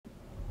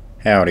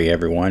Howdy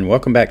everyone,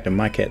 welcome back to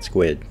My Cat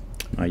Squid,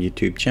 my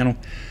YouTube channel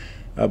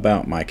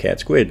about my cat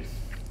Squid.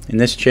 In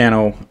this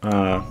channel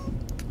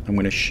I'm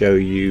going to show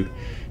you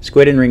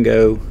Squid and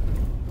Ringo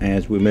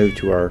as we move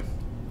to our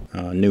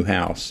new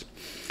house.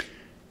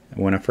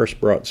 When I first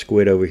brought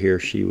Squid over here,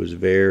 she was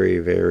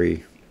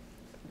very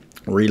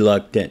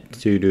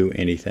reluctant to do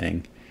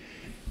anything.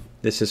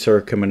 This is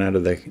her coming out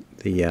of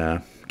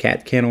the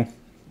cat kennel,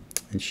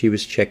 and she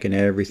was checking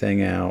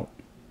everything out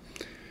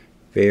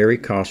very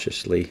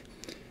cautiously.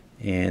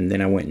 And then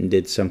I went and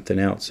did something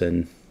else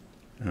and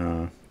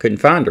couldn't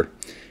find her.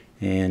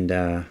 And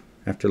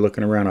after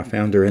looking around, I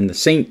found her in the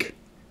sink,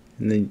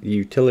 in the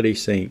utility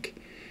sink.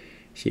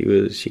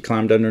 She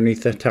climbed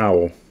underneath the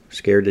towel,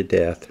 scared to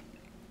death.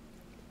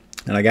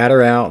 And I got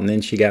her out, and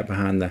then she got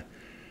behind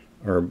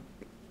on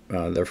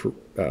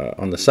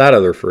the side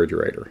of the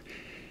refrigerator.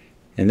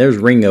 And there's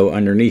Ringo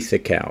underneath the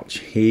couch.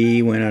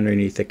 He went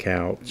underneath the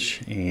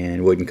couch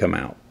and wouldn't come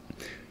out.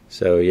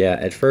 So yeah,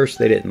 at first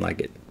they didn't like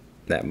it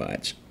that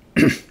much.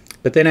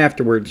 But then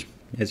afterwards,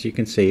 as you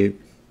can see,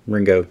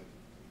 Ringo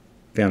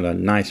found a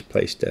nice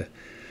place to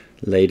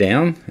lay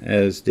down,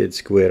 as did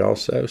Squid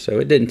also. So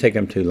it didn't take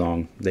them too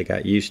long. They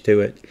got used to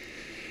it.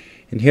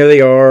 And here they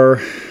are,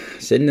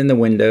 sitting in the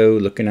window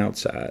looking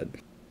outside.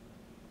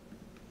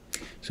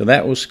 So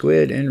that was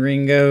Squid and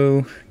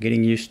Ringo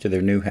getting used to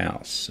their new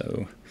house.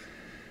 So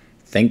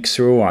thanks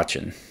for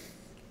watching.